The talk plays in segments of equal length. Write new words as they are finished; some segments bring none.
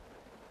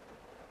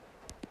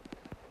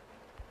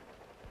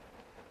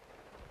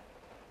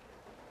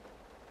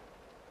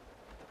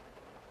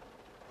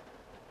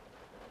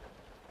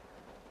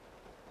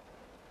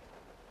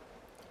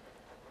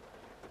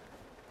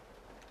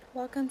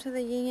Welcome to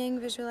the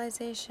Ying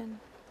visualization.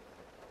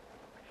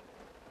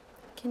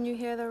 Can you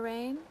hear the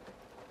rain?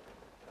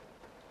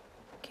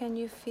 Can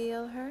you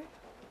feel her?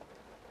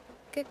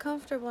 Get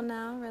comfortable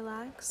now,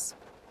 relax.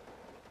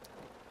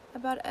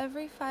 About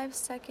every 5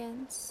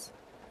 seconds,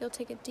 you'll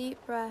take a deep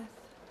breath,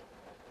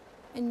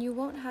 and you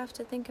won't have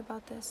to think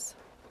about this.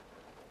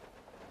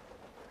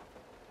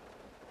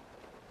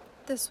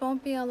 This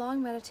won't be a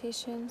long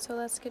meditation, so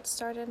let's get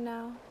started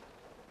now.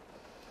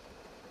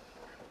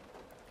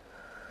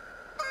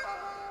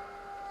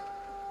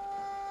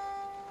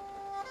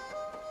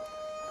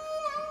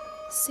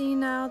 See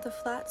now the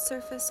flat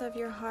surface of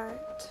your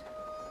heart.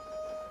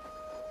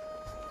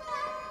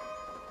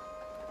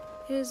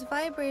 It is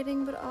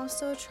vibrating but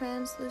also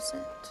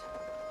translucent.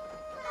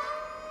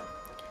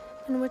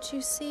 And what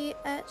you see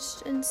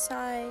etched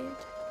inside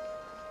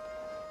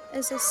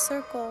is a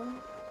circle,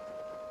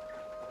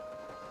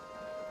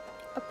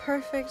 a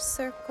perfect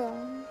circle.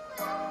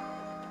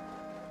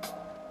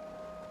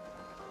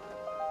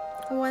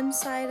 One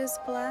side is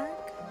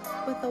black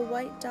with a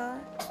white dot,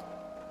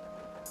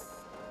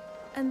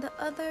 and the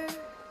other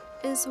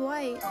is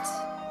white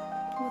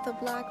with a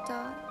black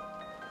dot.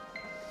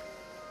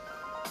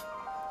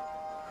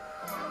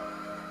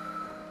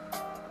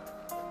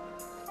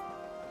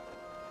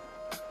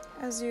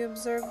 As you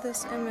observe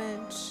this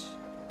image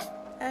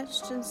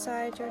etched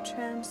inside your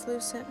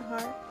translucent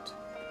heart,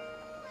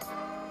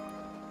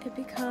 it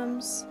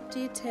becomes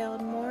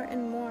detailed more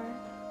and more.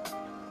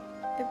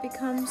 It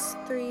becomes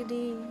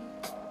 3D,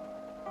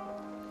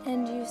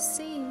 and you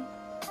see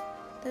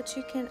that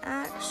you can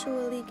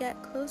actually get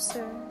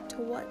closer to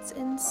what's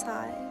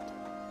inside.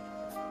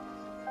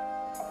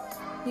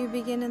 You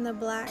begin in the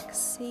Black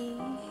Sea,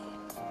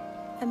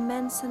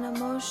 immense and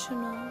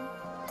emotional.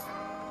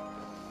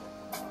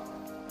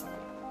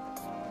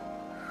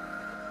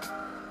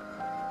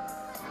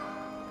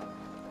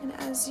 And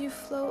as you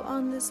float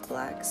on this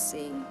Black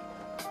Sea,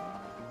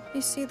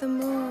 you see the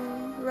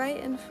moon right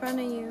in front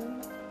of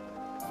you,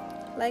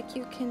 like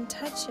you can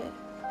touch it.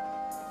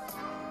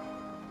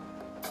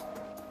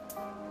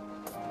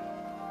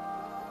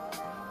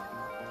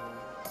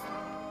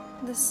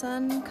 The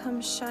sun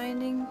comes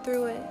shining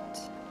through it.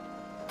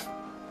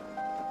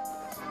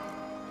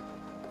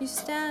 You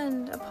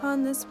stand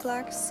upon this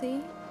Black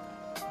Sea,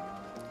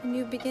 and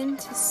you begin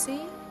to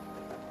see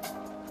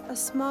a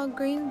small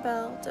green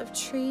belt of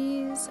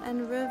trees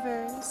and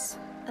rivers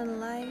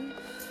and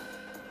life.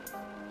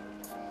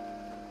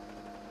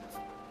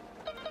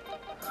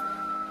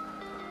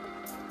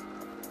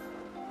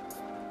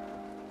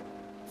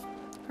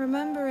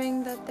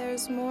 Remembering that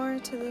there's more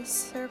to this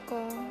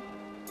circle,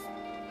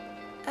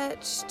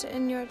 etched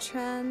in your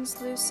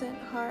translucent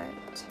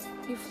heart,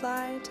 you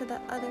fly to the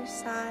other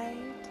side.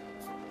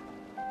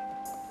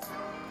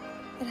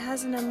 It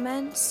has an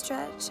immense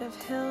stretch of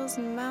hills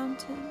and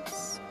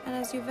mountains, and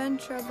as you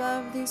venture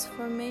above these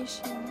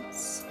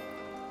formations,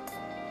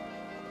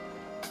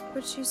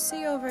 what you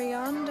see over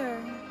yonder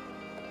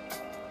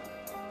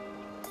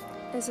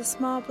is a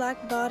small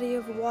black body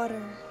of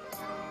water.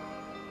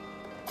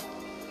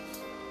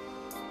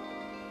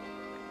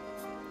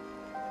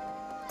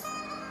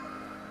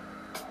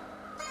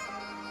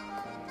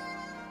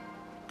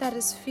 That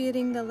is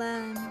feeding the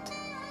land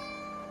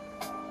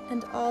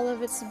and all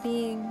of its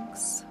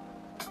beings.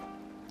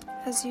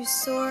 As you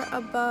soar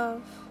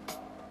above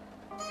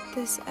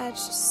this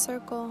etched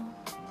circle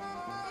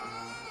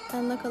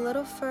and look a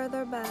little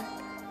further back,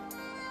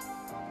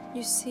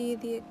 you see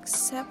the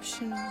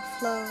exceptional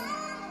flow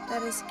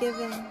that is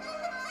given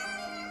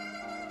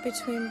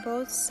between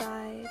both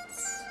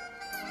sides,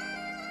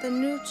 the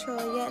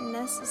neutral yet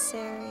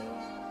necessary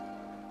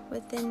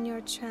within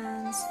your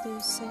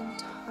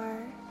translucent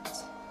heart.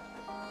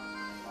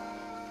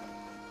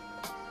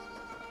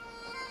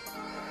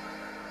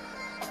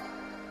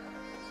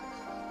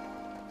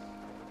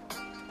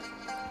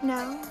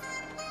 Now,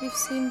 you've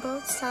seen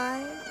both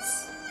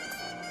sides,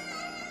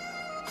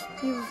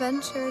 you've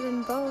ventured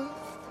in both,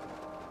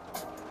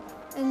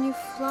 and you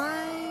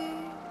fly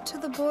to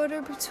the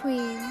border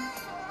between,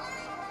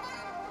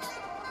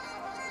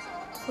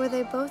 where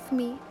they both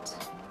meet,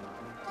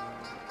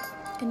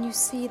 and you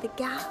see the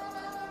gap.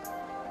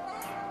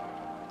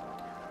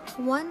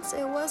 Once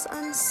it was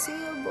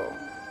unseeable.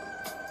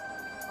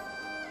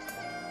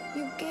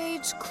 You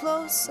gauge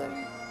closer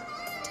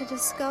to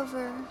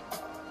discover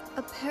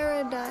a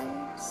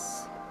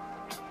paradise.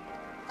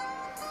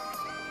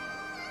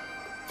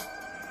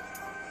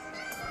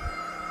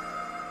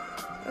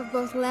 Of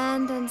both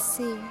land and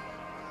sea.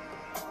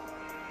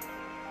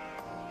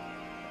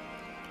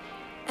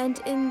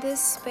 And in this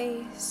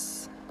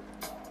space,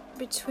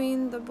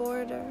 between the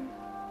border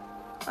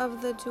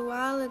of the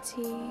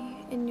duality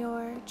in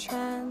your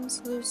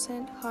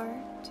translucent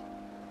heart,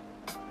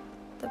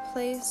 the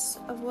place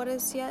of what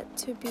is yet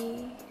to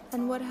be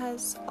and what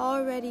has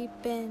already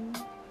been,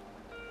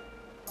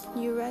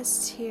 you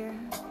rest here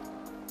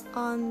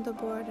on the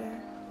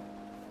border.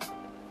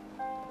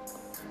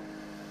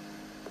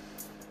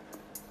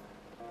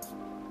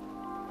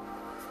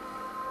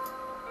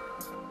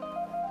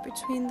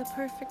 between the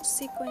perfect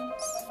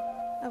sequence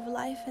of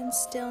life and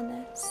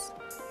stillness.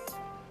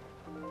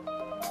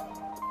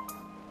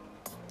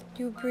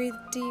 You breathe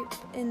deep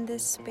in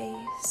this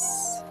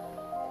space,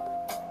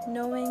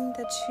 knowing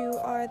that you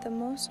are the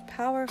most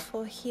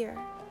powerful here.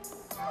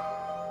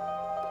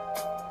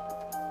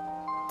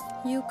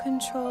 You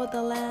control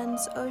the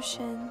land's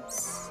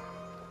oceans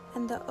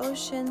and the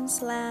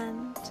ocean's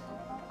land.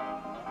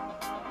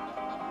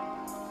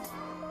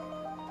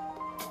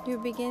 You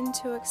begin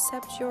to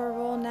accept your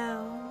role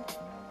now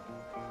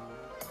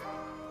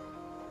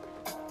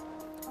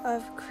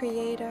of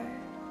creator.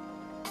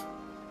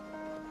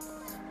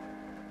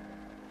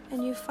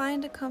 And you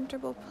find a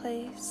comfortable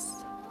place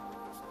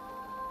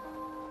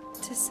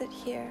to sit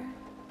here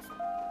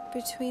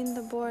between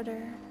the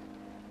border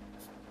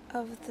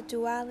of the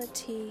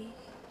duality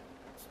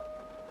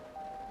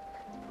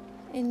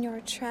in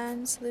your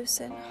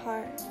translucent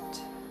heart.